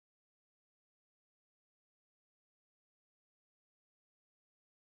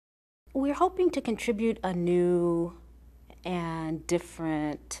We're hoping to contribute a new and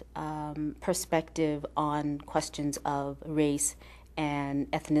different perspective on questions of race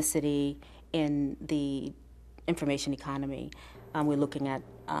and ethnicity in the information economy. We're looking at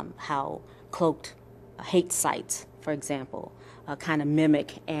how cloaked hate sites, for example, kind of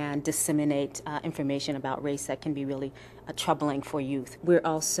mimic and disseminate information about race that can be really troubling for youth. We're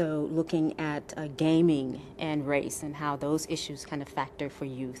also looking at gaming and race and how those issues kind of factor for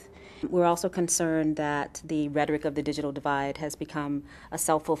youth. We're also concerned that the rhetoric of the digital divide has become a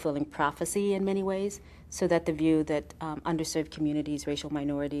self-fulfilling prophecy in many ways, so that the view that underserved communities, racial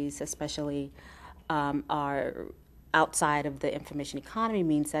minorities especially, are outside of the information economy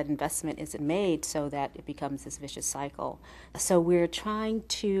means that investment isn't made, so that it becomes this vicious cycle. So we're trying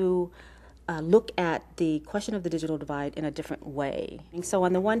to look at the question of the digital divide in a different way. And so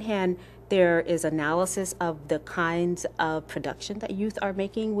on the one hand, there is analysis of the kinds of production that youth are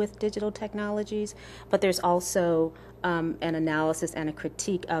making with digital technologies, but there's also an analysis and a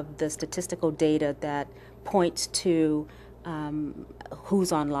critique of the statistical data that points to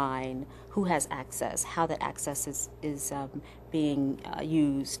who's online, who has access, how that access is being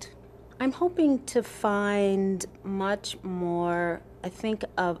used. I'm hoping to find much more, I think,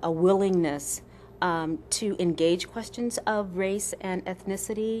 of a willingness to engage questions of race and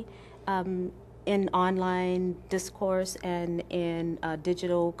ethnicity in online discourse and in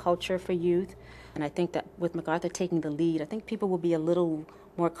digital culture for youth. And I think that with MacArthur taking the lead, I think people will be a little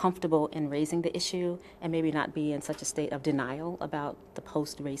more comfortable in raising the issue and maybe not be in such a state of denial about the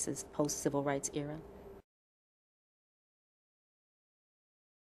post-racist, post-civil rights era.